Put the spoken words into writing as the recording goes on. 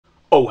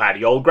Oh howdy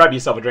y'all, grab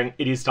yourself a drink,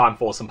 it is time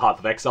for some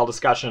PathOfExile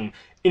discussion.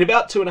 In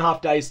about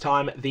 2.5 days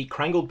time, the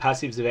Krangled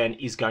Passives event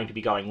is going to be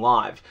going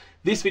live.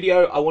 This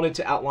video, I wanted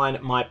to outline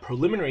my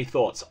preliminary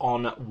thoughts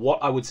on what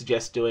I would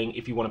suggest doing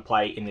if you want to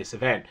play in this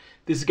event.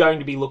 This is going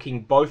to be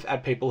looking both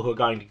at people who are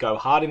going to go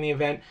hard in the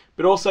event,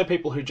 but also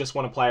people who just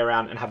want to play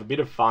around and have a bit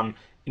of fun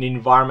in an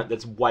environment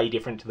that's way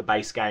different to the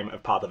base game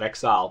of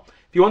PathOfExile.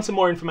 If you want some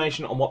more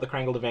information on what the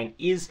Krangled event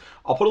is,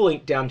 I'll put a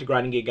link down to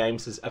Grinding Gear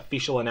Games'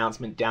 official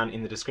announcement down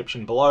in the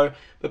description below.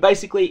 But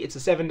basically, it's a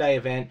 7-day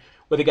event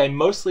where the game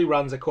mostly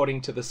runs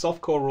according to the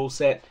softcore rule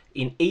set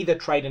in either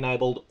trade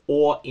enabled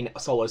or in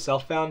solo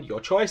self-found, your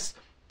choice.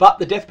 But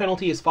the death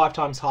penalty is 5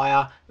 times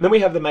higher. And then we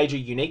have the major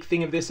unique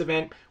thing of this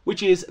event,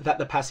 which is that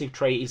the passive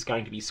tree is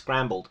going to be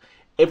scrambled.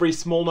 Every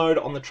small node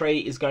on the tree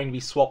is going to be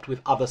swapped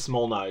with other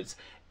small nodes.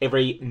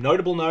 Every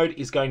notable node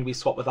is going to be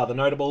swapped with other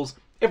notables.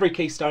 Every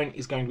keystone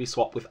is going to be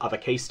swapped with other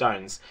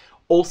keystones.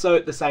 Also,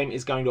 the same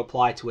is going to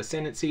apply to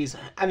ascendancies,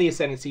 and the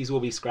ascendancies will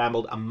be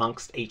scrambled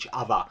amongst each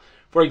other.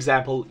 For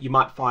example, you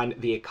might find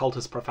the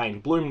Occultist Profane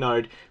Bloom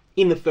node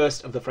in the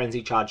first of the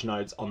Frenzy Charge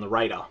nodes on the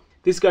radar.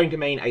 This is going to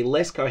mean a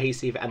less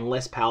cohesive and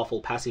less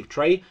powerful passive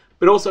tree,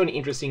 but also an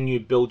interesting new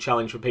build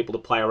challenge for people to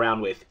play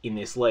around with in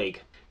this league.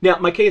 Now,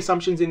 my key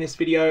assumptions in this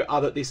video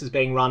are that this is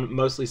being run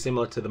mostly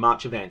similar to the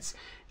March events.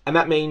 And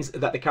that means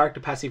that the character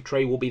passive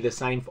tree will be the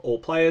same for all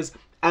players,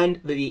 and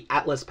that the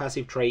Atlas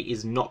passive tree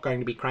is not going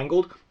to be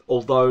Krangled,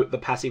 although the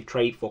passive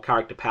tree for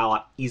character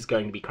power is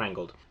going to be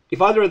Krangled. If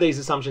either of these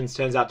assumptions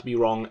turns out to be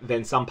wrong,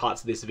 then some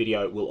parts of this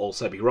video will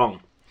also be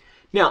wrong.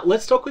 Now,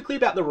 let's talk quickly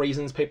about the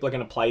reasons people are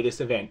going to play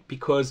this event,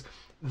 because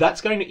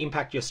that's going to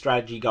impact your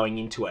strategy going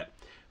into it.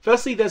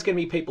 Firstly, there's going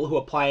to be people who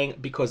are playing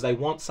because they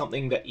want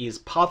something that is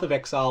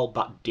PathOfExile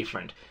but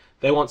different.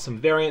 They want some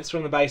variance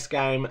from the base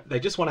game, they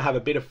just want to have a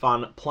bit of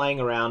fun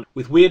playing around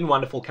with weird and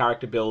wonderful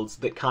character builds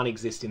that can't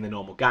exist in the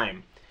normal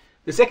game.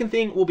 The second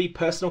thing will be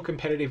personal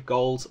competitive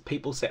goals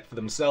people set for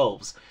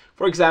themselves.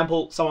 For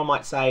example, someone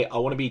might say, I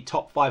want to be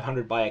top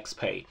 500 by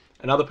XP.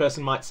 Another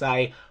person might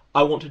say,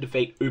 I want to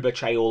defeat Uber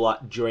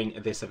Chaeola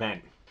during this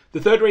event.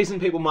 The third reason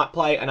people might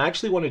play, and I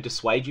actually want to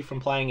dissuade you from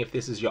playing if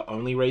this is your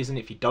only reason,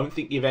 if you don't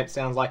think the event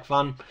sounds like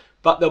fun,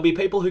 but there'll be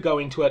people who go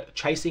into it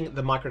chasing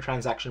the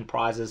microtransaction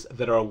prizes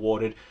that are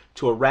awarded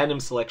to a random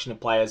selection of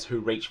players who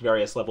reach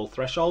various level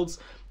thresholds,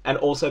 and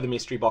also the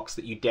mystery box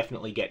that you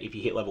definitely get if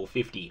you hit level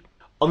 50.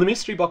 On the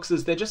mystery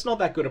boxes, they're just not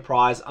that good a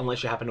prize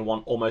unless you happen to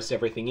want almost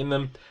everything in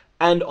them,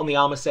 and on the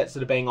armor sets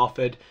that are being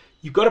offered,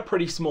 you've got a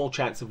pretty small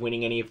chance of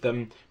winning any of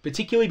them,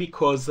 particularly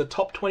because the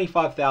top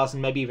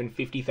 25,000, maybe even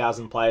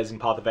 50,000 players in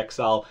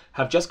PathOfExile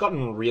have just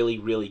gotten really,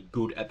 really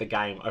good at the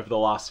game over the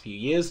last few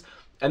years,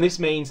 and this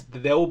means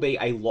that there will be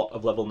a lot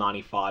of level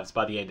 95s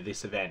by the end of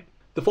this event.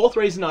 The fourth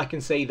reason I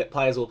can see that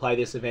players will play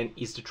this event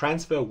is to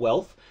transfer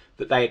wealth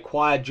that they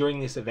acquire during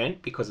this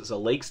event, because it's a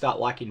League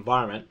Start-like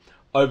environment,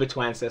 over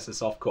to Ancestor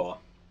Softcore.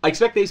 I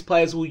expect these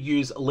players will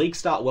use League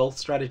Start wealth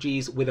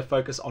strategies with a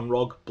focus on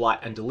Rog, Blight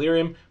and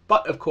Delirium,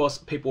 but of course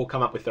people will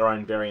come up with their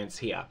own variants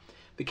here.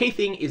 The key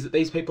thing is that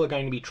these people are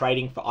going to be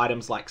trading for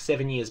items like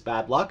 7 Years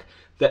Bad Luck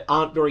that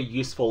aren't very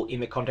useful in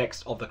the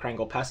context of the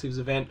Krangled Passives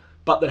event,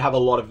 but that have a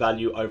lot of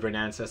value over in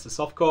Ancestor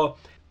Softcore.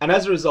 And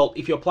as a result,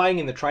 if you're playing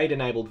in the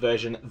trade-enabled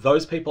version,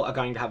 those people are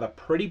going to have a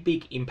pretty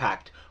big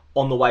impact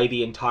on the way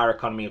the entire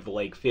economy of the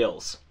league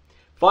feels.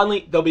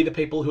 Finally, there'll be the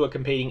people who are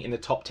competing in the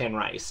top 10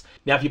 race.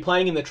 Now, if you're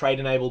playing in the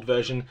trade-enabled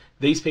version,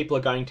 these people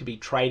are going to be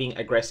trading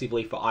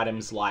aggressively for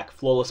items like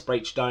Flawless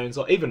Breachstones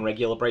or even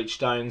regular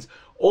Breachstones,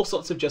 all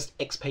sorts of just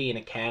XP in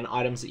a can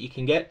items that you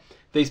can get.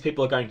 These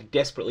people are going to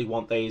desperately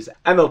want these,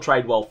 and they'll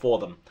trade well for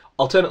them.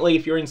 Alternately,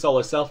 if you're in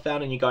solo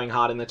self-found and you're going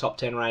hard in the top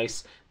 10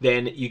 race,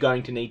 then you're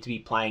going to need to be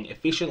playing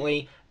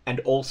efficiently and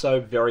also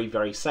very,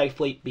 very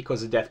safely,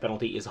 because the death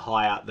penalty is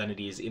higher than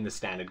it is in the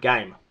standard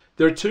game.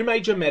 There are two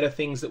major meta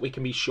things that we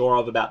can be sure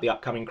of about the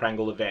upcoming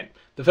Krangled event.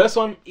 The first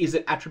one is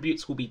that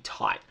attributes will be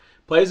tight.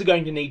 Players are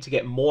going to need to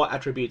get more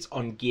attributes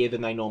on gear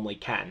than they normally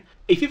can.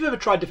 If you've ever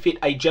tried to fit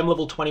a gem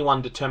level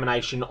 21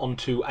 determination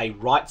onto a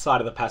right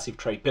side of the passive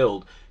tree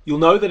build, you'll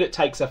know that it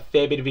takes a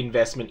fair bit of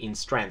investment in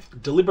strength,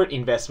 deliberate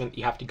investment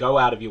you have to go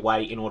out of your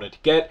way in order to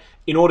get,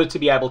 in order to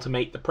be able to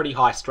meet the pretty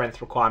high strength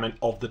requirement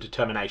of the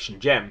determination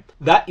gem.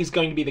 That is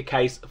going to be the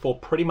case for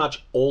pretty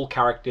much all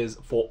characters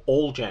for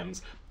all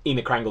gems in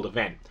the Krangled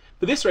event.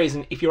 For this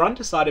reason, if you're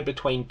undecided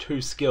between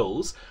two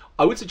skills,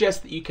 I would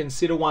suggest that you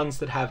consider ones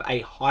that have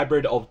a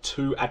hybrid of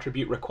 2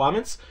 attribute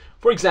requirements.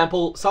 For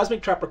example,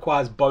 Seismic Trap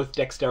requires both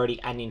dexterity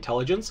and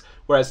intelligence,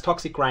 whereas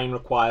Toxic Rain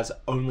requires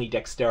only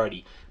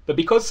dexterity. But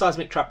because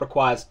Seismic Trap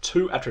requires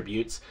 2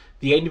 attributes,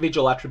 the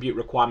individual attribute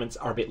requirements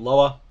are a bit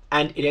lower,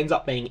 and it ends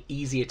up being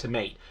easier to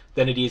meet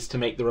than it is to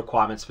meet the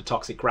requirements for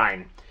Toxic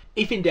Rain.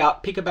 If in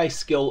doubt, pick a base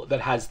skill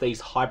that has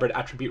these hybrid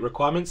attribute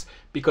requirements,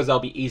 because they'll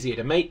be easier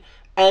to meet,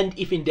 and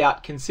if in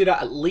doubt, consider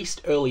at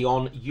least early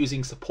on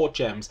using support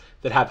gems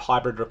that have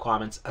hybrid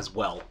requirements as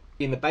well.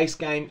 In the base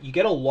game, you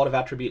get a lot of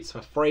attributes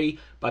for free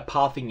by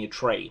pathing your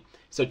tree.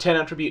 So 10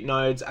 attribute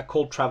nodes are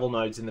called travel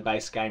nodes in the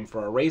base game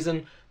for a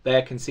reason. They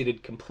are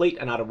considered complete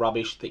and utter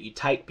rubbish that you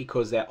take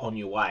because they're on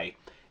your way.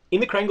 In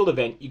the Krangled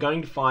event, you're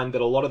going to find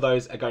that a lot of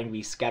those are going to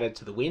be scattered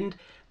to the wind,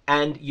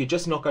 and you're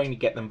just not going to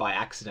get them by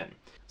accident.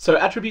 So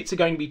attributes are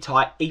going to be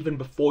tight even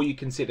before you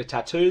consider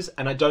tattoos,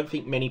 and I don't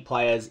think many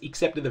players,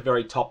 except at the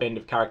very top end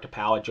of character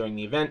power during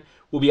the event,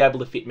 will be able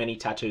to fit many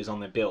tattoos on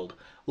their build.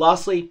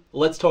 Lastly,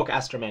 let's talk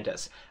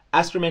Astramentis.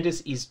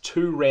 Astramentis is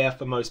too rare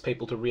for most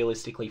people to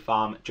realistically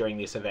farm during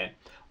this event.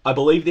 I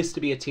believe this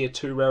to be a tier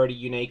 2 rarity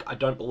unique. I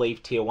don't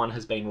believe tier 1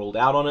 has been ruled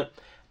out on it,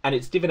 and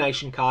its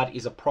divination card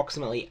is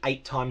approximately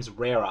 8 times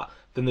rarer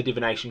than the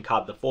divination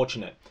card The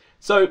Fortunate.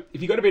 So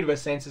if you've got a bit of a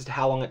sense as to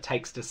how long it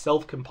takes to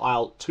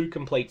self-compile 2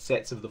 complete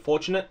sets of The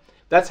Fortunate,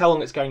 that's how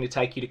long it's going to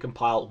take you to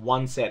compile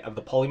 1 set of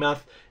the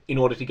Polymath in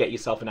order to get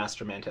yourself an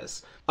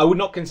Astramentis. I would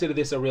not consider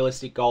this a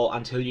realistic goal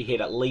until you hit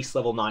at least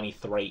level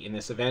 93 in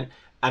this event,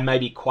 and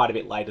maybe quite a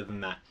bit later than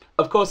that.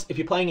 Of course, if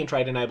you're playing in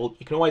trade enabled,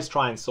 you can always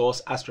try and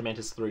source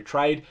Astramentis through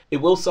trade. It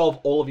will solve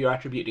all of your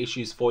attribute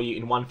issues for you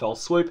in one fell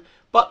swoop,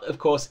 but of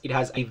course it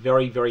has a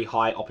very, very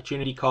high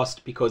opportunity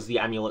cost because the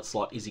amulet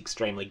slot is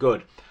extremely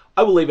good.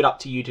 I will leave it up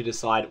to you to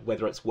decide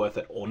whether it's worth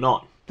it or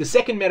not. The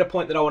second meta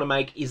point that I want to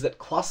make is that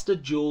cluster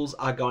jewels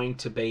are going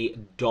to be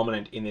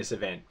dominant in this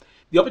event.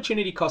 The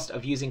opportunity cost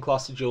of using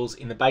cluster jewels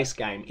in the base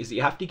game is that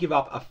you have to give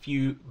up a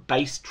few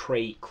base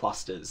tree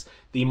clusters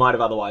that you might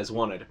have otherwise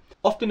wanted.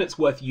 Often it's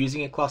worth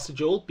using a cluster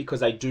jewel because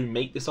they do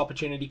meet this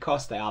opportunity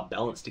cost, they are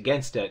balanced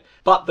against it,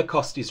 but the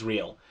cost is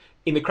real.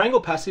 In the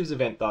Krangled Passives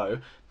event though,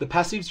 the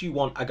passives you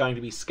want are going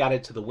to be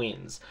scattered to the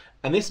winds,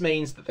 and this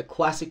means that the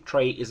classic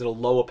tree is at a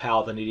lower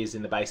power than it is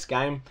in the base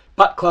game,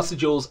 but cluster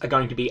jewels are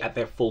going to be at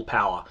their full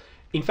power.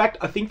 In fact,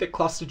 I think that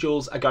cluster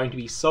jewels are going to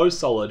be so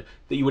solid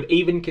that you would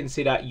even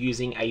consider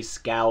using a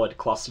scoured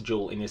cluster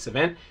jewel in this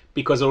event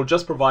because it'll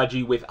just provide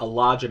you with a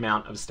large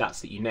amount of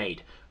stats that you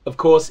need. Of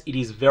course, it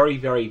is very,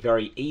 very,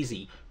 very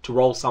easy to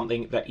roll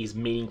something that is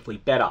meaningfully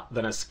better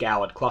than a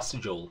scoured cluster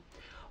jewel.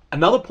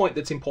 Another point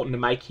that's important to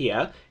make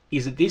here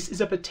is that this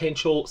is a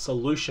potential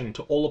solution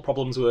to all the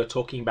problems we were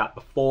talking about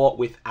before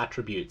with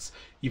attributes.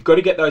 You've got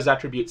to get those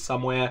attributes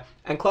somewhere,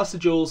 and cluster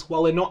jewels,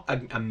 while they're not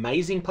an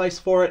amazing place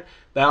for it,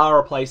 they are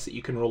a place that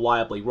you can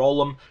reliably roll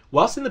them.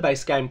 Whilst in the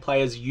base game,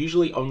 players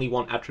usually only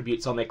want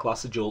attributes on their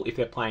cluster jewel if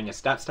they're playing a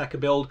stat stacker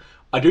build,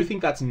 I do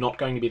think that's not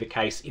going to be the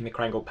case in the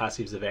Krangled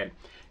Passives event.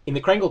 In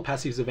the Krangled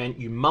Passives event,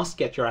 you must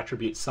get your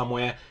attributes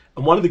somewhere,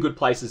 and one of the good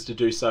places to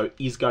do so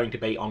is going to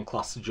be on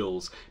cluster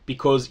jewels,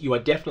 because you are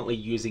definitely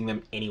using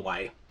them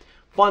anyway.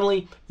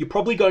 Finally, you're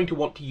probably going to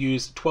want to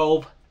use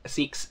 12,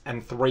 6,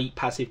 and 3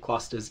 passive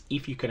clusters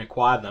if you can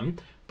acquire them,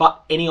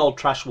 but any old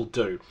trash will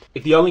do.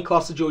 If the only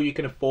cluster jewel you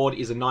can afford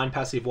is a 9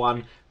 passive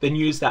one, then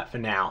use that for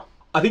now.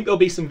 I think there'll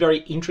be some very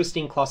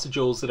interesting cluster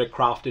jewels that are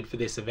crafted for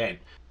this event.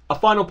 A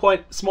final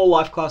point, small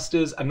life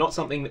clusters are not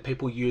something that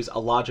people use a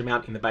large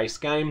amount in the base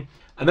game,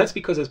 and that's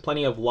because there's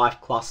plenty of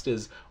life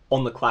clusters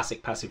on the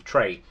classic passive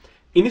tree.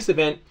 In this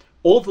event,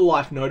 all of the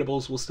life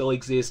notables will still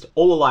exist,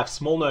 all the life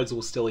small nodes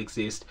will still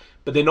exist,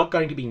 but they're not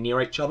going to be near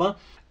each other,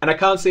 and I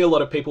can't see a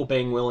lot of people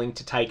being willing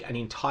to take an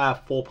entire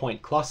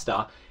 4-point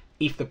cluster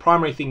if the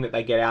primary thing that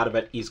they get out of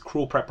it is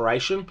Cruel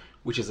Preparation,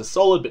 which is a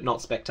solid but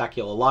not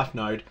spectacular life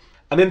node,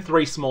 and then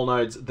 3 small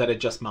nodes that are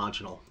just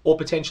marginal, or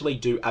potentially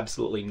do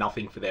absolutely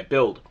nothing for their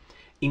build.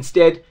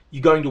 Instead,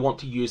 you're going to want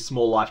to use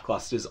small life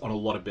clusters on a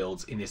lot of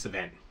builds in this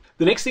event.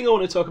 The next thing I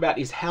want to talk about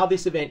is how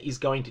this event is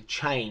going to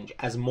change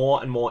as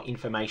more and more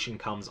information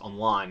comes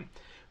online.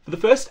 For the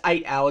first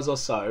 8 hours or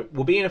so,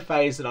 we'll be in a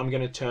phase that I'm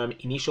going to term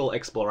Initial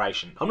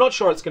Exploration. I'm not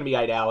sure it's going to be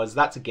 8 hours,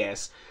 that's a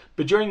guess,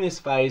 but during this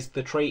phase,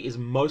 the tree is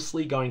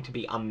mostly going to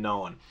be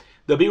unknown.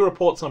 There'll be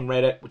reports on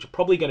Reddit, which are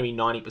probably going to be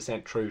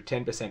 90% true,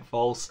 10%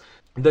 false,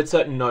 that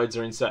certain nodes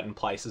are in certain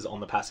places on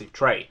the passive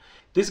tree.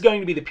 This is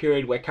going to be the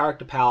period where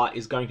character power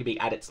is going to be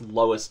at its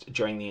lowest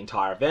during the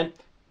entire event.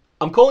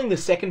 I'm calling the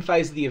second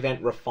phase of the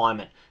event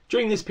Refinement.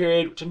 During this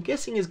period, which I'm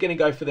guessing is going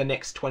to go for the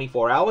next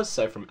 24 hours,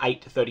 so from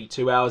 8 to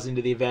 32 hours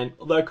into the event,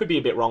 although I could be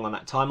a bit wrong on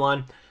that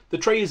timeline, the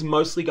tree is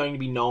mostly going to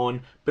be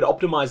known, but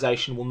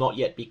optimization will not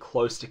yet be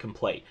close to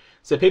complete.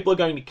 So people are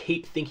going to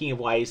keep thinking of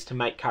ways to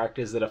make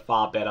characters that are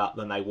far better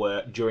than they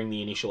were during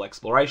the initial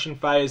exploration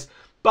phase,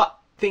 but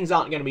things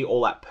aren't going to be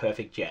all that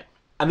perfect yet.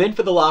 And then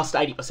for the last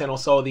 80% or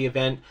so of the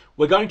event,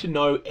 we're going to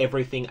know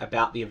everything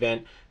about the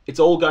event.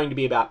 It's all going to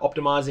be about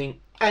optimizing,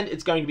 and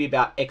it's going to be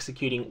about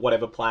executing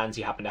whatever plans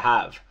you happen to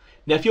have.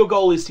 Now, if your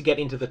goal is to get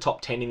into the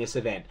top 10 in this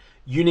event,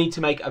 you need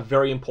to make a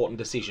very important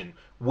decision.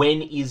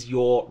 When is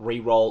your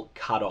reroll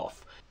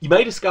cutoff? You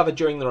may discover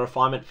during the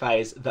refinement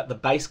phase that the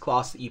base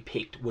class that you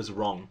picked was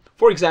wrong.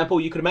 For example,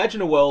 you could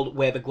imagine a world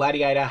where the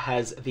Gladiator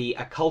has the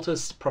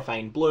Occultist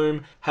Profane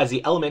Bloom, has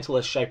the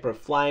Elementalist Shaper of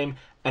Flame,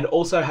 and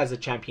also has a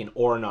Champion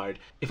Aura node.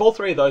 If all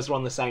 3 of those are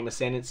on the same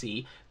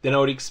Ascendancy, then I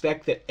would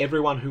expect that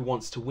everyone who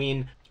wants to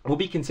win will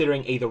be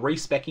considering either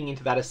respecking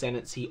into that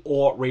Ascendancy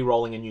or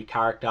re-rolling a new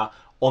character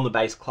on the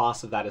base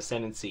class of that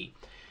Ascendancy.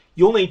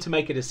 you'll need to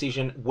make a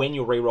decision when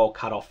your reroll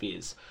cutoff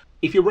is.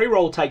 If your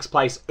reroll takes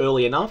place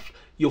early enough,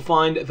 you'll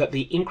find that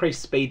the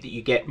increased speed that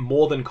you get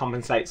more than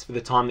compensates for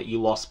the time that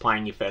you lost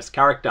playing your first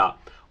character.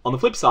 On the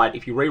flip side,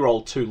 if you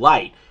reroll too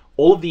late,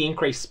 all of the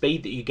increased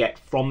speed that you get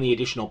from the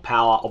additional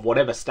power of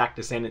whatever stacked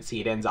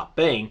ascendancy it ends up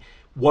being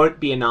won't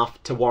be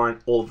enough to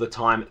warrant all of the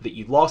time that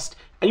you lost,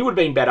 and you would have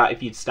been better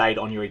if you'd stayed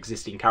on your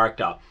existing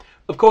character.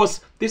 Of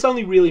course, this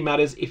only really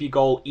matters if your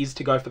goal is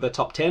to go for the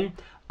top 10.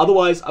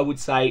 Otherwise, I would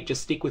say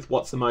just stick with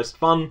what's the most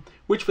fun,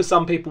 which for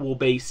some people will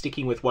be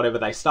sticking with whatever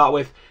they start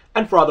with,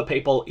 and for other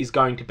people is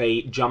going to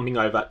be jumping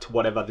over to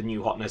whatever the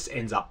new hotness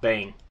ends up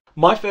being.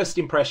 My first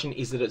impression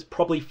is that it's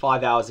probably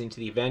 5 hours into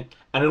the event,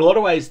 and in a lot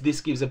of ways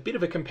this gives a bit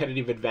of a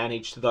competitive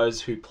advantage to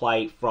those who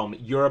play from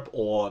Europe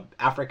or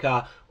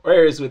Africa or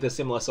areas with a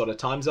similar sort of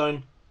time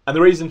zone. And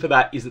the reason for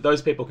that is that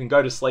those people can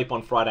go to sleep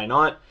on Friday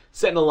night,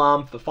 set an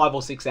alarm for 5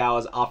 or 6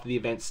 hours after the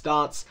event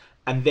starts,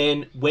 and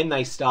then when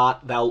they start,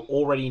 they'll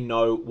already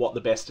know what the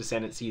best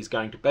ascendancy is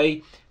going to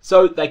be,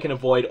 so they can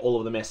avoid all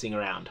of the messing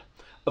around.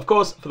 Of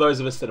course, for those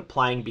of us that are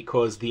playing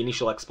because the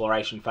initial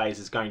exploration phase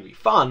is going to be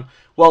fun,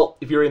 well,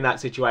 if you're in that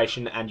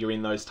situation and you're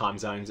in those time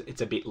zones, it's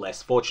a bit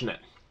less fortunate.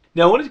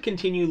 Now, I wanted to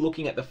continue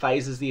looking at the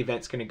phases the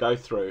event's going to go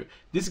through.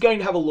 This is going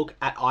to have a look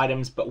at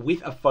items, but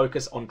with a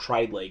focus on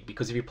Trade League,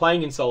 because if you're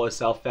playing in solo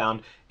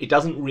self-found, it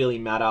doesn't really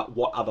matter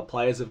what other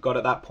players have got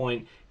at that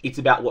point, it's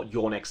about what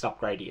your next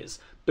upgrade is.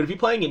 But if you're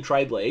playing in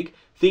Trade League,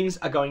 things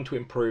are going to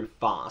improve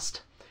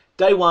fast.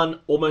 Day 1,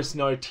 almost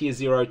no Tier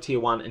 0, Tier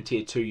 1 and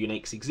Tier 2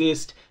 uniques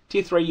exist.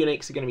 Tier 3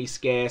 uniques are going to be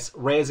scarce,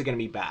 rares are going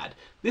to be bad.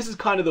 This is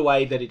kind of the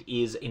way that it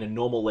is in a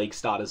normal league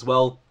start as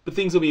well, but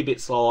things will be a bit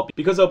slower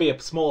because there'll be a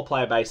smaller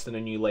player base than a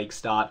new league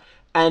start,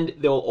 and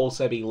there will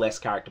also be less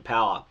character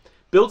power.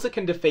 Builds that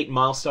can defeat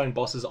milestone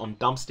bosses on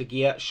dumpster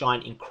gear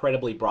shine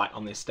incredibly bright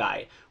on this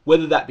day.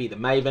 Whether that be the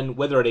Maven,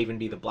 whether it even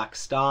be the Black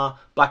Star.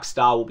 Black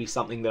Star will be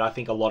something that I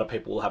think a lot of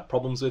people will have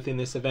problems with in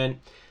this event.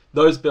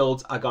 Those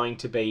builds are going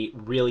to be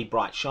really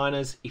bright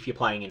shiners if you're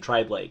playing in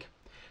Trade League.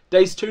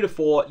 Days 2 to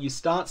 4, you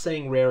start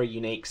seeing rarer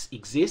uniques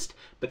exist,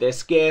 but they're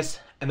scarce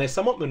and they're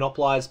somewhat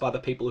monopolized by the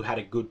people who had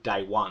a good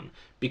day 1,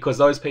 because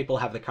those people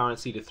have the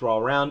currency to throw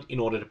around in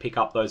order to pick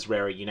up those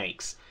rarer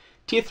uniques.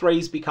 Tier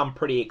 3s become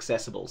pretty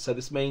accessible, so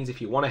this means if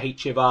you want a Heat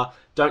Shiver,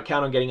 don't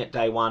count on getting it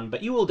day 1,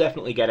 but you will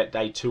definitely get it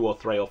day 2 or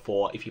 3 or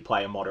 4 if you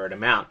play a moderate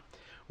amount.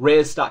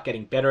 Rares start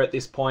getting better at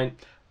this point,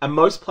 and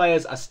most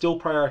players are still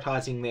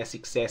prioritizing their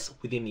success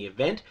within the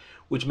event,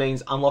 which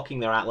means unlocking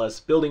their Atlas,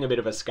 building a bit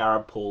of a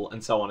Scarab pool,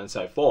 and so on and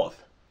so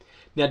forth.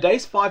 Now,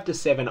 days 5 to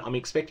 7, I'm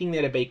expecting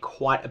there to be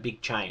quite a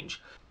big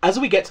change. As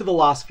we get to the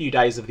last few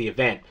days of the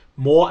event,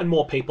 more and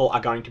more people are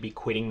going to be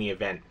quitting the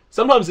event.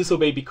 Sometimes this will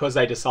be because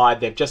they decide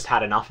they've just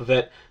had enough of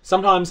it.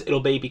 Sometimes it'll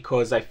be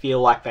because they feel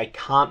like they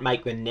can't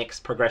make the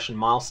next progression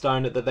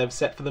milestone that they've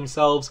set for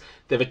themselves.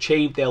 They've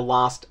achieved their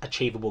last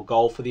achievable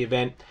goal for the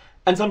event.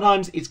 And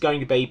sometimes it's going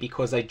to be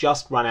because they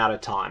just run out of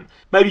time.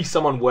 Maybe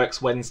someone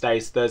works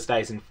Wednesdays,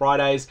 Thursdays, and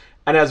Fridays,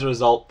 and as a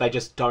result, they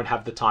just don't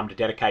have the time to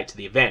dedicate to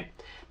the event.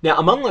 Now,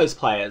 among those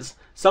players,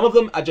 some of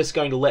them are just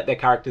going to let their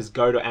characters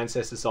go to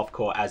Ancestor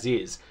Softcore as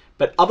is,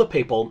 but other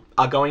people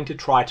are going to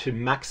try to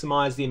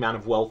maximize the amount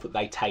of wealth that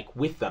they take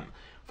with them.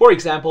 For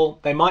example,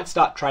 they might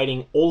start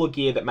trading all the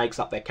gear that makes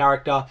up their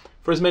character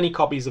for as many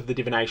copies of the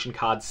Divination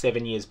card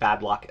 7 Years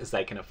Bad Luck as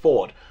they can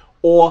afford,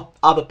 or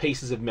other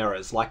pieces of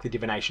mirrors like the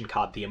Divination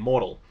card The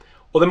Immortal.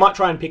 Or they might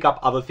try and pick up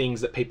other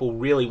things that people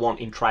really want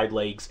in trade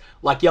leagues,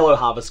 like Yellow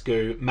Harvest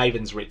Goo,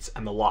 Maven's Ritz,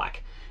 and the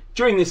like.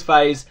 During this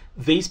phase,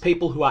 these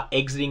people who are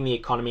exiting the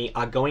economy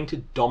are going to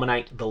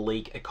dominate the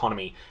league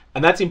economy,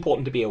 and that's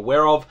important to be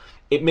aware of.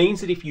 It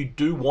means that if you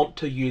do want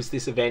to use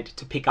this event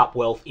to pick up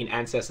wealth in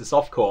Ancestor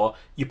Softcore,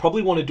 you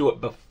probably want to do it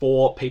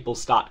before people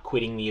start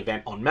quitting the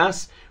event en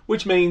masse,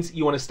 which means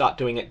you want to start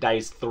doing it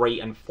days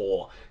 3 and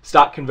 4.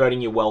 Start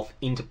converting your wealth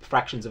into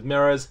fractions of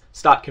mirrors,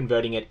 start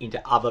converting it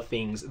into other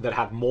things that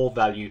have more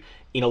value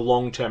in a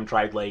long-term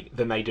trade league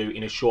than they do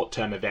in a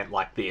short-term event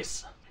like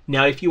this.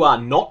 Now, if you are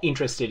not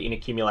interested in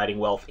accumulating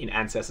wealth in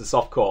Ancestor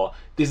Softcore,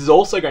 this is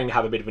also going to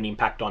have a bit of an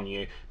impact on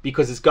you,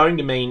 because it's going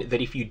to mean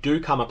that if you do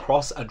come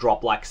across a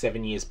drop like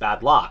 7 Years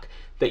Bad Luck,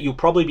 that you'll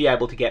probably be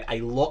able to get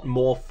a lot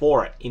more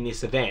for it in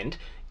this event.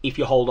 If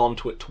you hold on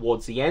to it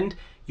towards the end,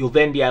 you'll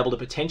then be able to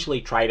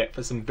potentially trade it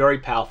for some very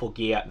powerful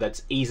gear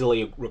that's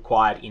easily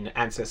required in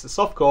Ancestor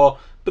Softcore,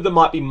 but that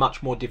might be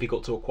much more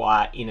difficult to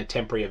acquire in a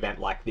temporary event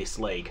like this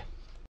league.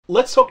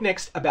 Let's talk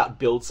next about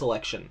build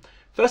selection.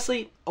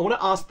 Firstly, I want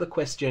to ask the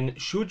question,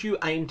 should you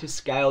aim to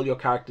scale your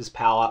character's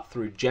power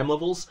through gem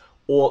levels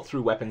or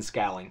through weapon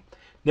scaling?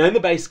 Now, in the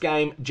base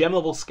game, gem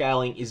level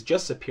scaling is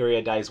just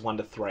superior days 1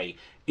 to 3.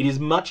 It is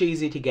much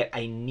easier to get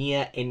a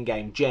near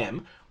endgame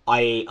gem,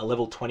 i.e. a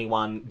level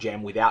 21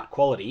 gem without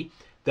quality,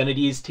 than it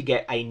is to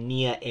get a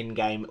near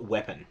endgame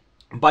weapon.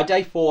 By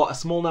day 4, a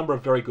small number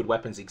of very good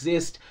weapons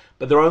exist,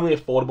 but they're only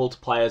affordable to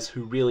players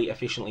who really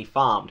efficiently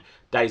farmed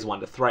days 1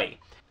 to 3.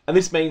 And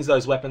this means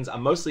those weapons are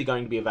mostly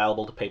going to be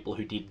available to people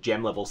who did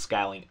gem level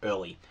scaling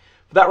early.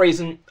 For that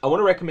reason, I want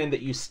to recommend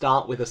that you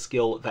start with a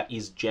skill that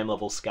is gem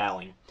level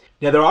scaling.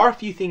 Now, there are a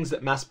few things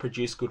that mass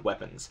produce good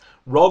weapons.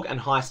 Rog and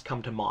Heist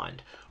come to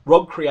mind.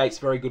 Rog creates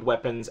very good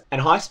weapons,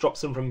 and Heist drops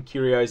them from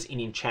curios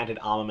in Enchanted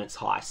Armaments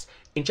Heist.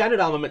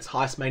 Enchanted Armaments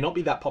Heist may not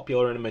be that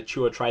popular in a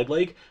mature trade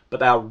league, but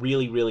they are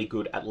really, really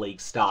good at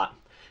league start.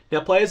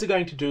 Now, players are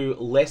going to do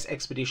less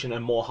Expedition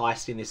and more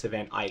Heist in this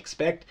event, I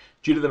expect,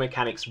 due to the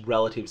mechanics'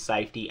 relative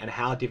safety and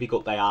how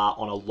difficult they are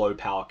on a low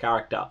power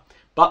character.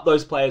 But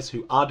those players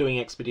who are doing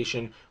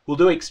Expedition will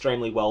do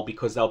extremely well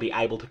because they'll be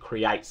able to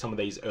create some of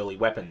these early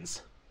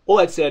weapons. All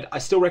that said, I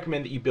still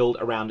recommend that you build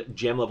around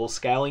gem level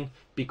scaling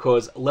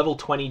because level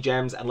 20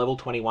 gems and level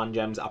 21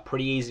 gems are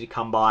pretty easy to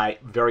come by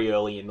very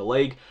early in the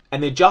league,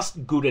 and they're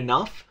just good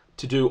enough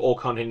to do all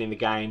content in the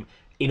game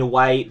in a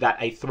way that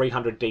a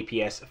 300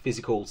 DPS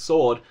physical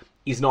sword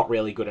is not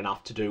really good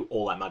enough to do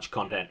all that much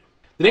content.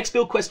 The next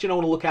build question I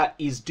want to look at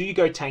is, do you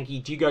go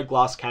tanky, do you go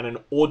glass cannon,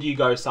 or do you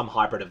go some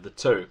hybrid of the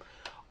two?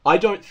 I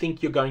don't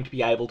think you're going to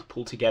be able to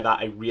pull together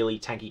a really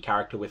tanky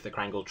character with the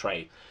Krangled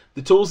tree.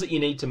 The tools that you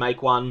need to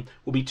make one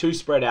will be too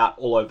spread out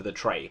all over the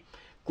tree.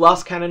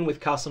 Glass Cannon with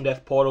Custom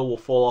Death Portal will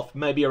fall off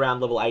maybe around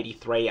level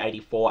 83,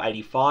 84,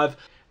 85,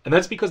 and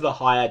that's because of the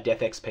higher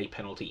Death XP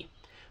penalty.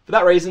 For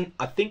that reason,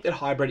 I think that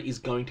Hybrid is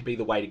going to be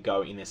the way to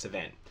go in this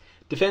event.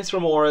 Defense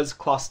from auras,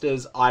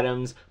 clusters,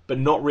 items, but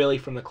not really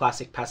from the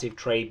classic passive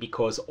tree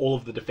because all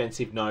of the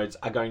defensive nodes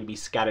are going to be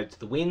scattered to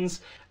the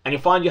winds. And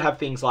you'll find you have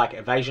things like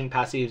evasion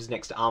passives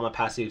next to armor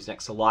passives,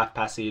 next to life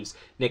passives,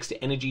 next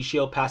to energy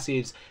shield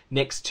passives,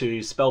 next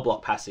to spell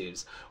block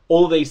passives.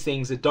 All of these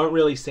things that don't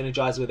really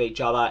synergize with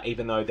each other,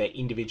 even though they're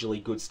individually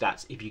good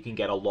stats if you can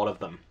get a lot of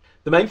them.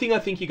 The main thing I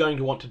think you're going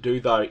to want to do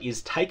though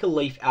is take a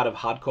leaf out of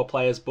hardcore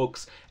players'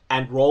 books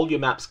and roll your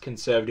maps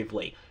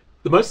conservatively.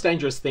 The most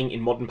dangerous thing in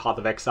modern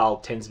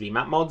PathOfExile tends to be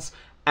map mods,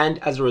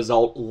 and as a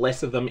result,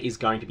 less of them is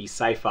going to be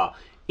safer.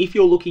 If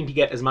you're looking to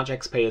get as much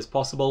XP as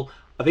possible,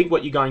 I think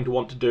what you're going to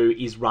want to do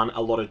is run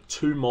a lot of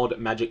 2-mod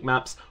magic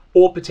maps,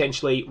 or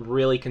potentially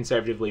really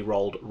conservatively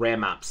rolled rare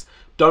maps.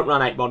 Don't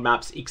run 8-mod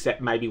maps, except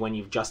maybe when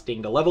you've just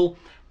dinged a level.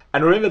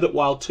 And remember that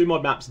while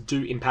 2-mod maps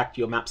do impact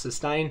your map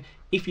sustain,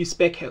 if you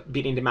spec a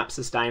bit into map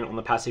sustain on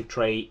the passive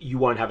tree, you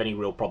won't have any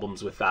real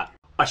problems with that.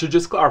 I should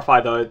just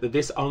clarify though that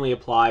this only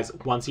applies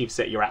once you've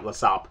set your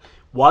atlas up.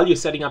 While you're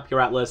setting up your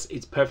atlas,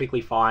 it's perfectly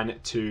fine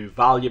to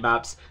val your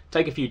maps,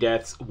 take a few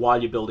deaths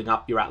while you're building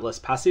up your atlas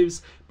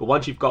passives, but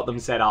once you've got them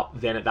set up,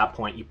 then at that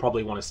point you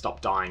probably want to stop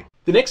dying.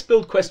 The next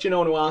build question I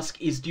want to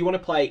ask is, do you want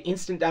to play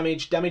instant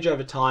damage, damage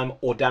over time,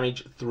 or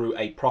damage through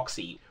a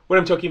proxy? When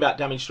I'm talking about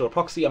damage through a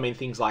proxy, I mean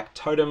things like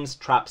totems,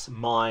 traps,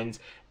 mines,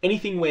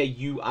 anything where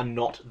you are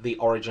not the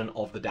origin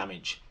of the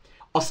damage.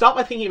 I'll start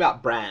by thinking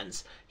about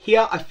brands.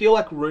 Here, I feel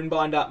like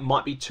Runebinder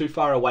might be too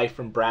far away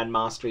from brand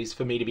masteries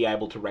for me to be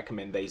able to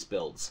recommend these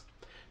builds.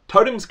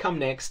 Totems come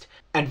next,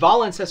 and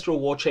Vaal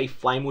Ancestral Warchief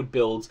Flamewood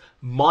builds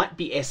might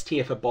be S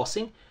tier for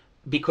bossing,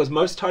 because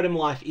most totem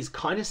life is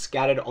kind of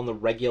scattered on the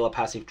regular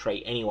passive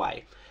tree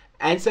anyway.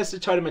 Ancestor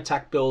Totem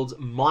attack builds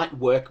might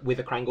work with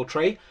a Krangled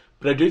tree,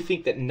 but I do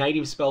think that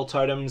native spell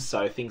totems,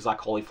 so things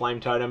like Holy Flame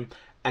Totem,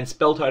 and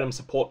Spell Totem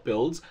support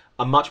builds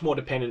are much more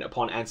dependent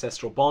upon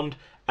Ancestral Bond,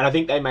 and I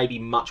think they may be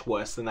much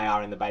worse than they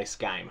are in the base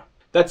game.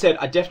 That said,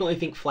 I definitely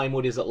think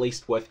Flamewood is at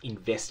least worth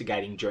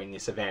investigating during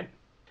this event.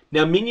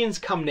 Now, minions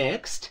come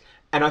next,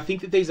 and I think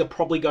that these are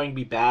probably going to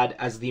be bad,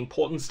 as the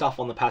important stuff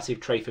on the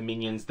passive tree for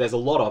minions, there's a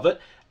lot of it,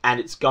 and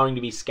it's going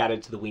to be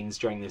scattered to the winds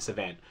during this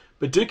event.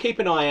 But do keep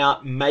an eye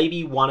out,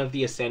 maybe one of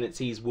the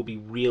Ascendancies will be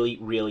really,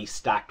 really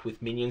stacked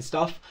with minion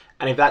stuff,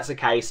 and if that's the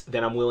case,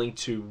 then I'm willing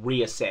to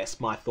reassess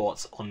my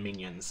thoughts on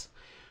minions.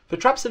 For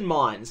traps and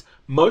mines,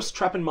 most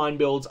trap and mine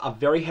builds are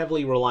very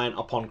heavily reliant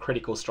upon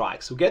critical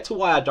strikes. We'll get to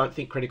why I don't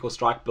think critical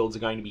strike builds are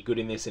going to be good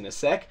in this in a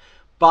sec,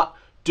 but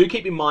do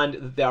keep in mind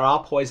that there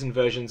are poison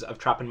versions of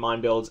trap and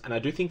mine builds, and I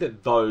do think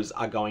that those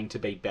are going to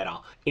be better.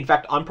 In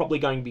fact, I'm probably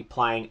going to be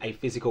playing a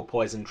physical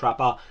poison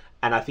trapper,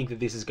 and I think that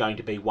this is going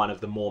to be one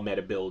of the more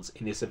meta builds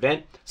in this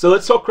event. So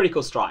let's talk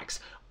critical strikes.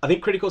 I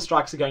think critical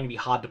strikes are going to be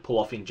hard to pull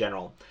off in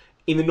general.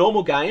 In the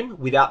normal game,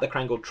 without the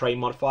Krangled tree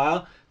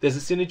modifier, there's a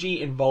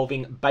synergy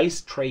involving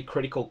base tree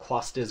critical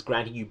clusters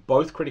granting you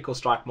both critical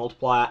strike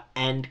multiplier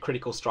and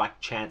critical strike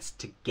chance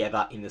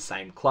together in the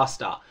same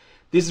cluster.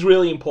 This is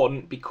really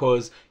important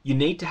because you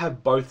need to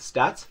have both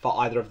stats for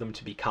either of them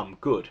to become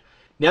good.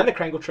 Now in the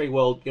Krangled tree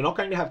world, you're not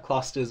going to have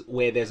clusters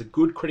where there's a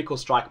good critical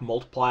strike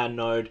multiplier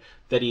node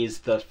that is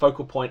the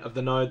focal point of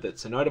the node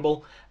that's a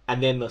notable,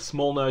 and then the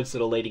small nodes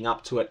that are leading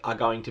up to it are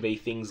going to be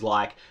things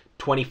like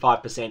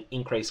 25%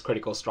 increased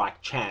critical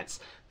strike chance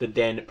that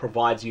then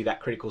provides you that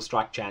critical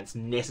strike chance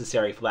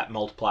necessary for that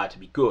multiplier to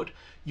be good.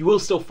 You will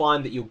still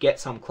find that you'll get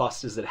some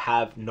clusters that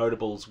have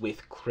notables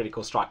with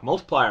critical strike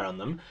multiplier on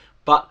them,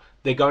 but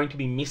they're going to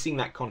be missing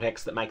that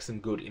context that makes them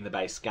good in the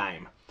base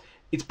game.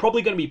 It's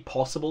probably going to be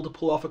possible to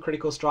pull off a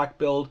critical strike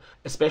build,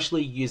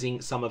 especially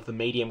using some of the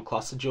medium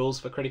cluster jewels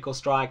for critical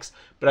strikes,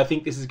 but I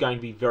think this is going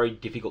to be very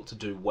difficult to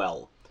do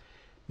well.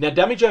 Now,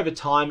 damage over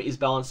time is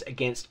balanced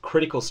against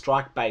critical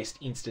strike based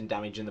instant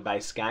damage in the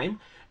base game,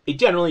 It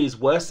generally is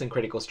worse than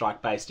critical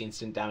strike based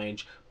instant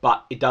damage,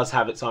 but it does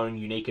have its own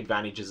unique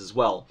advantages as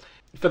well.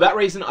 For that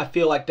reason, I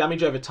feel like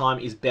damage over time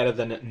is better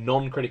than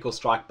non-critical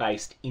strike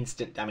based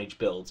instant damage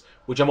builds,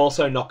 which I'm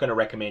also not going to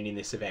recommend in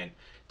this event.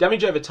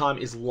 Damage over time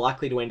is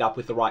likely to end up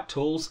with the right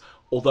tools,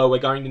 although we're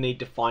going to need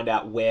to find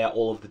out where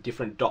all of the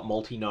different dot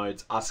multi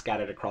nodes are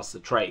scattered across the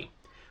tree.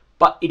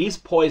 But it is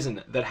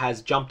poison that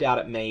has jumped out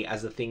at me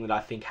as the thing that I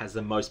think has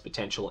the most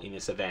potential in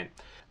this event.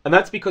 And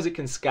that's because it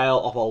can scale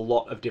off a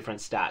lot of different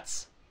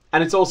stats.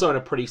 And it's also in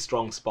a pretty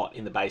strong spot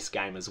in the base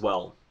game as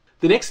well.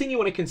 The next thing you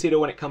want to consider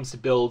when it comes to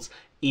builds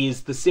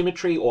is the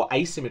symmetry or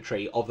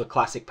asymmetry of the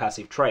classic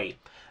passive tree.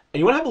 And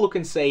you want to have a look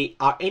and see,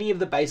 are any of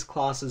the base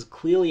classes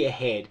clearly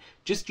ahead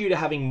just due to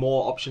having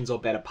more options or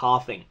better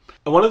pathing?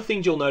 And one of the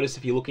things you'll notice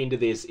if you look into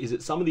this is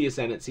that some of the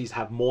ascendancies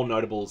have more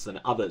notables than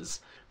others.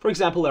 For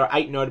example, there are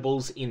 8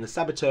 notables in the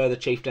Saboteur, the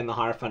Chieftain, the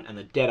Hierophant, and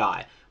the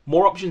Deadeye.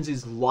 More options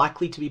is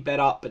likely to be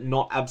better, but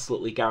not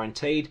absolutely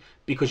guaranteed,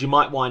 because you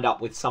might wind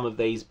up with some of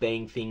these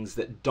being things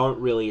that don't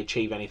really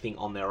achieve anything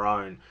on their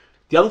own.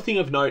 The other thing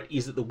of note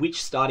is that the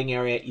Witch starting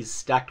area is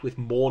stacked with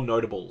more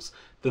notables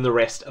than the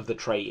rest of the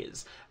tree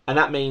is, and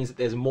that means that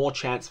there's more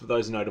chance for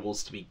those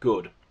notables to be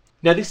good.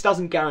 Now, this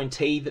doesn't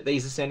guarantee that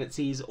these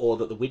ascendancies or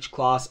that the Witch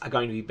class are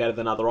going to be better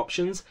than other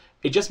options.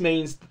 It just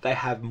means that they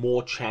have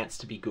more chance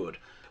to be good.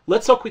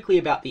 Let's talk quickly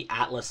about the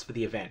Atlas for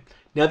the event.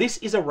 Now, this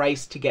is a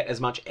race to get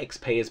as much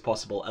XP as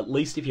possible, at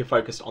least if you're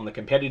focused on the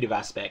competitive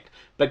aspect,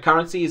 but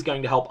currency is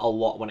going to help a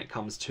lot when it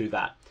comes to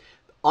that.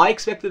 I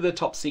expect that the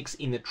top 6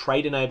 in the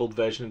trade-enabled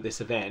version of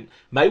this event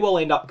may well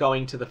end up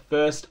going to the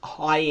first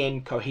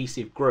high-end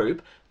cohesive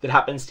group that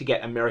happens to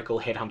get a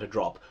Miracle Headhunter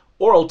drop.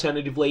 Or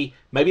alternatively,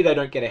 maybe they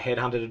don't get a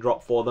Headhunter to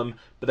drop for them,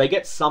 but they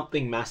get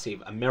something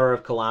massive, a Mirror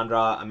of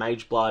Kalandra, a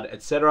Mage Blood,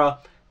 etc.,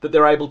 that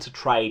they're able to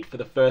trade for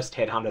the first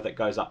Headhunter that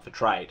goes up for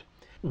trade.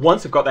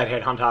 Once they've got that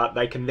Headhunter,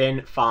 they can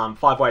then farm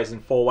 5 ways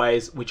and 4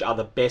 ways, which are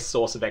the best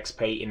source of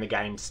XP in the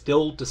game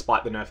still,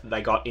 despite the nerf that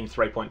they got in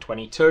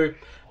 3.22.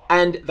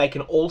 And they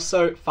can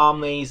also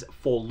farm these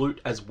for loot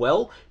as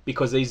well,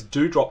 because these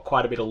do drop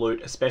quite a bit of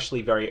loot,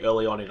 especially very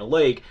early on in a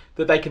league,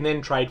 that they can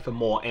then trade for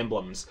more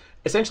emblems.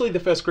 Essentially, the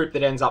first group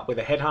that ends up with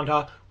a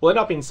Headhunter will end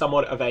up in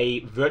somewhat of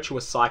a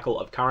virtuous cycle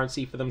of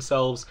currency for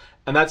themselves,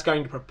 and that's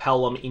going to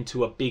propel them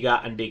into a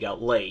bigger and bigger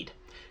lead.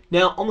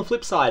 Now, on the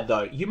flip side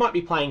though, you might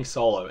be playing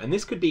solo, and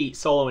this could be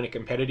solo in a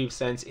competitive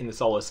sense in the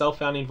solo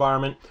self-found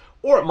environment,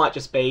 or it might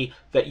just be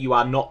that you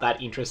are not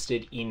that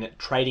interested in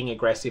trading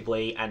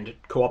aggressively and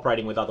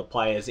cooperating with other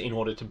players in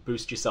order to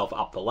boost yourself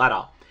up the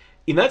ladder.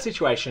 In that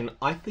situation,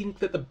 I think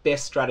that the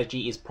best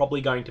strategy is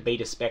probably going to be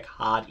to spec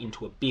hard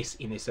into Abyss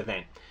in this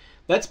event.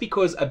 That's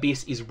because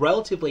Abyss is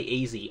relatively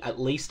easy, at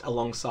least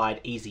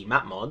alongside easy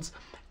map mods,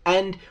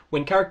 and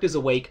when characters are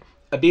weak,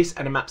 Abyss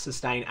and a map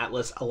sustain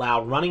Atlas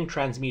allow running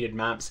transmuted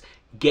maps,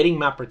 getting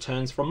map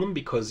returns from them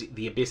because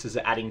the Abysses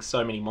are adding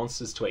so many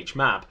monsters to each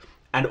map,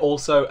 and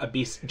also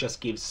Abyss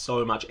just gives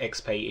so much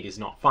XP it is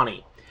not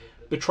funny.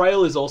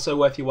 Betrayal is also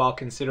worth your while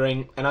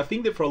considering, and I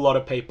think that for a lot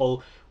of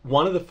people,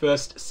 one of the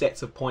first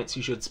sets of points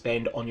you should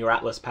spend on your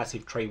Atlas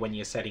passive tree when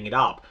you're setting it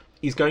up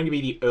is going to be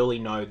the early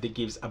node that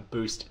gives a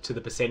boost to the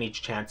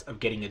percentage chance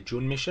of getting a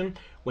Jun mission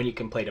when you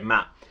complete a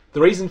map.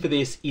 The reason for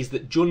this is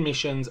that Jun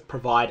missions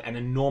provide an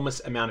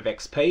enormous amount of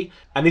XP,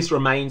 and this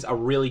remains a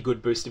really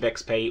good boost of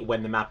XP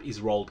when the map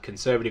is rolled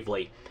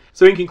conservatively.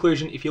 So in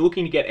conclusion, if you're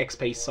looking to get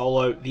XP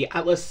solo, the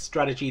Atlas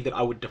strategy that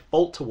I would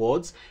default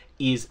towards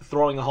is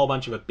throwing a whole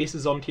bunch of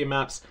Abysses onto your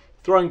maps,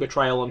 throwing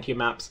Betrayal onto your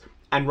maps,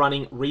 and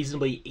running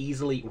reasonably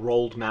easily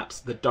rolled maps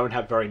that don't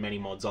have very many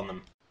mods on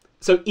them.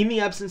 So in the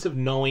absence of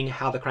knowing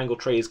how the Krangled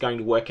tree is going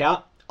to work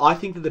out, I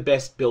think that the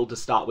best build to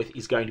start with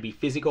is going to be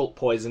physical,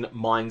 poison,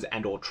 mines,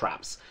 and or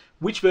traps.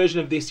 Which version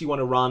of this you want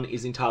to run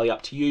is entirely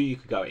up to you. You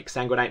could go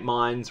Exsanguinate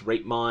Mines,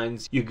 Reap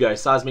Mines, you could go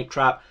Seismic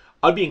Trap.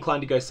 I'd be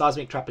inclined to go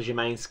Seismic Trap as your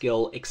main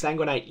skill,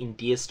 Exsanguinate in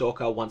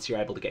Deerstalker once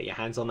you're able to get your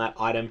hands on that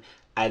item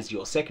as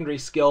your secondary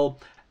skill,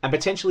 and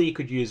potentially you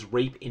could use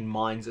Reap in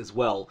Mines as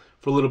well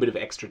for a little bit of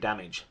extra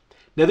damage.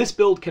 Now this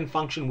build can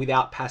function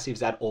without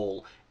passives at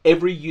all.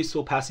 Every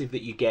useful passive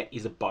that you get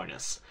is a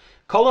bonus.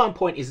 Colline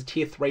Point is a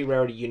tier 3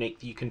 rarity unique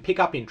that you can pick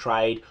up in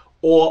trade,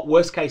 or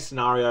worst case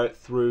scenario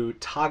through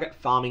target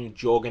farming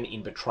Jorgen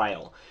in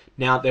Betrayal.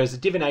 Now there's a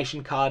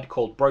divination card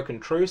called Broken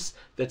Truce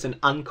that's an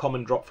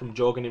uncommon drop from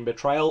Jorgen in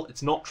Betrayal.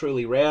 It's not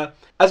truly rare.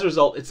 As a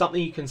result, it's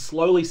something you can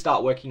slowly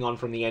start working on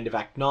from the end of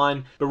Act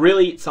 9, but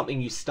really it's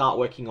something you start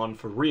working on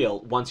for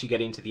real once you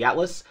get into the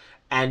Atlas,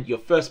 and your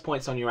first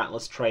points on your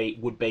Atlas tree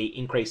would be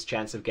increased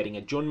chance of getting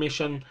a Jun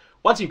mission.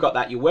 Once you've got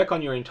that, you work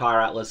on your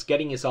entire Atlas,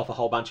 getting yourself a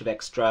whole bunch of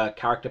extra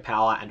character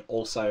power and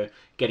also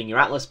getting your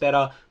Atlas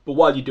better. But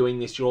while you're doing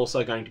this, you're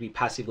also going to be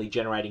passively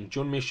generating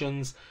Jun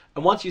missions.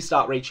 And once you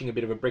start reaching a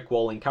bit of a brick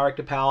wall in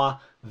character power,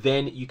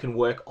 then you can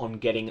work on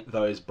getting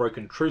those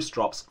Broken Truce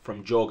drops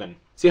from Jorgen.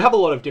 So you have a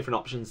lot of different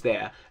options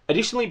there.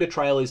 Additionally,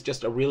 Betrayal is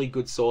just a really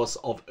good source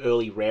of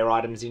early rare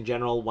items in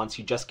general. Once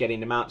you just get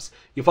into maps,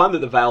 you'll find that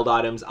the veiled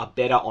items are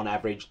better on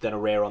average than a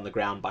rare on the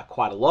ground by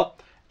quite a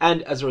lot.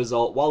 And as a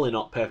result, while they're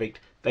not perfect,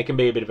 they can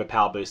be a bit of a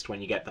power boost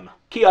when you get them.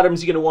 Key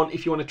items you're going to want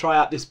if you want to try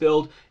out this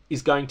build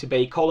is going to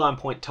be Cold Iron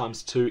Point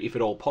 ×2 if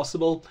at all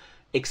possible,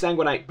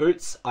 Exsanguinate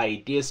Boots,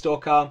 i.e.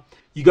 Deerstalker.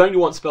 You're going to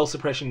want Spell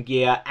Suppression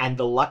gear and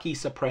the Lucky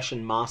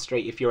Suppression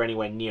Mastery if you're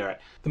anywhere near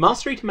it. The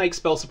Mastery to make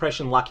Spell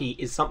Suppression lucky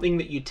is something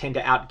that you tend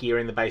to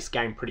outgear in the base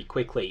game pretty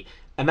quickly,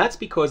 and that's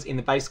because in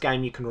the base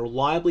game you can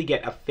reliably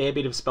get a fair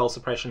bit of Spell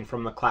Suppression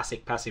from the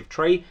classic passive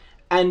tree,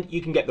 and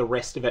you can get the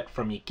rest of it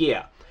from your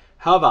gear.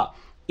 However,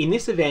 in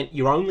this event,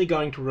 you're only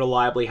going to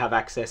reliably have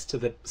access to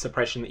the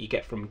suppression that you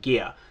get from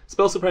gear.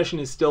 Spell Suppression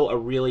is still a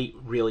really,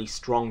 really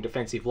strong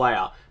defensive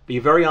layer, but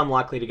you're very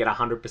unlikely to get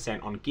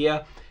 100% on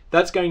gear.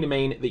 That's going to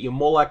mean that you're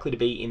more likely to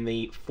be in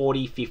the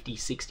 40, 50,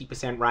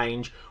 60%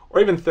 range, or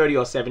even 30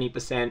 or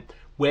 70%,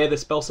 where the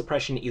Spell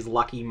Suppression is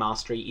lucky,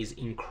 Mastery is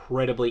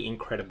incredibly,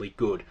 incredibly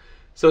good.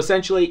 So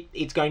essentially,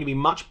 it's going to be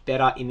much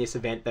better in this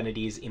event than it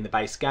is in the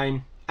base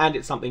game, and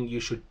it's something you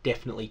should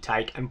definitely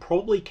take and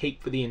probably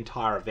keep for the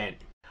entire event.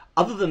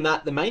 Other than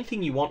that, the main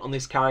thing you want on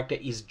this character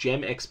is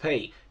Gem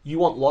XP. You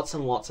want lots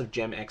and lots of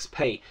Gem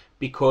XP,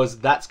 because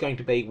that's going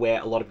to be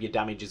where a lot of your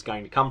damage is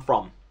going to come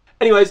from.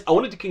 Anyways, I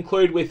wanted to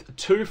conclude with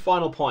 2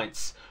 final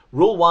points.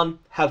 Rule 1,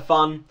 have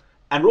fun.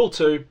 And Rule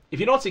 2, if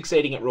you're not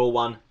succeeding at Rule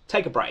 1,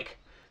 take a break.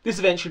 This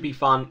event should be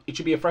fun. It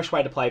should be a fresh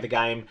way to play the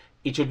game.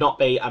 It should not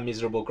be a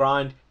miserable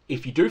grind.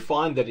 If you do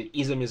find that it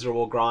is a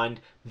miserable grind,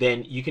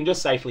 then you can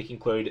just safely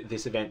conclude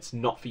this event's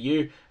not for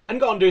you and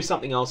go and do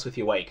something else with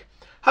your week.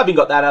 Having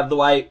got that out of the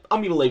way,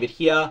 I'm going to leave it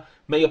here.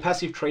 May your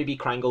passive tree be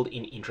crangled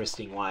in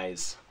interesting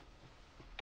ways.